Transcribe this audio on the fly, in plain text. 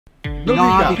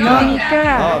Novica.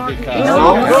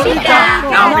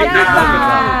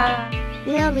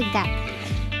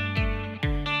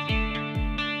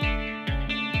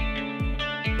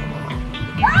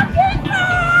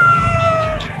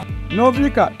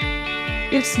 Novica.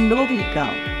 It's Novica.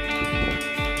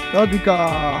 Novica.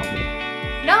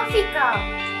 Novica.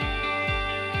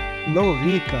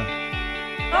 Novica.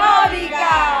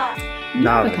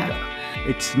 Novica.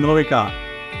 It's Novica.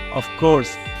 Of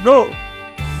course. No.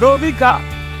 Novica.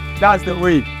 That's the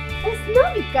way. It's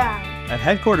Novica. At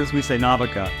headquarters, we say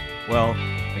Novica. Well,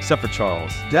 except for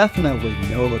Charles. Definitely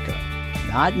Novica.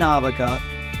 Not Novica.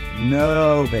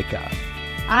 Novica.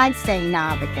 I'd say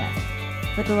Novica,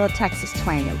 with a little Texas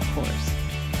twang, of course.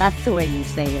 That's the way you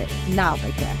say it,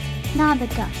 Novica.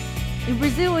 Novica. In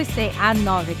Brazil, we say I'm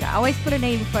Novica. I always put a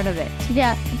name in front of it.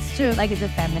 Yeah, it's true. Like it's a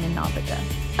feminine Novica.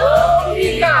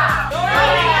 Novica.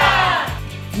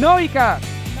 Novica.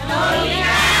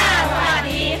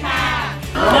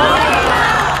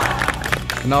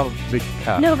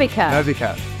 Novica. Novica.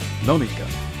 Novica. Novica.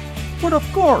 But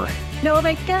of course.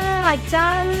 Novica.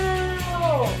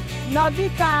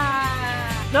 Novica.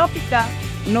 Novica.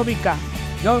 Novica.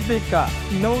 Novica.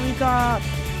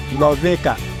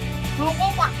 Novica.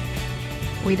 Novica.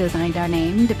 We designed our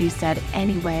name to be said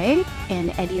anyway, in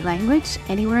any language,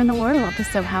 anywhere in the world.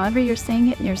 So however you're saying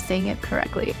it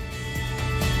correctly.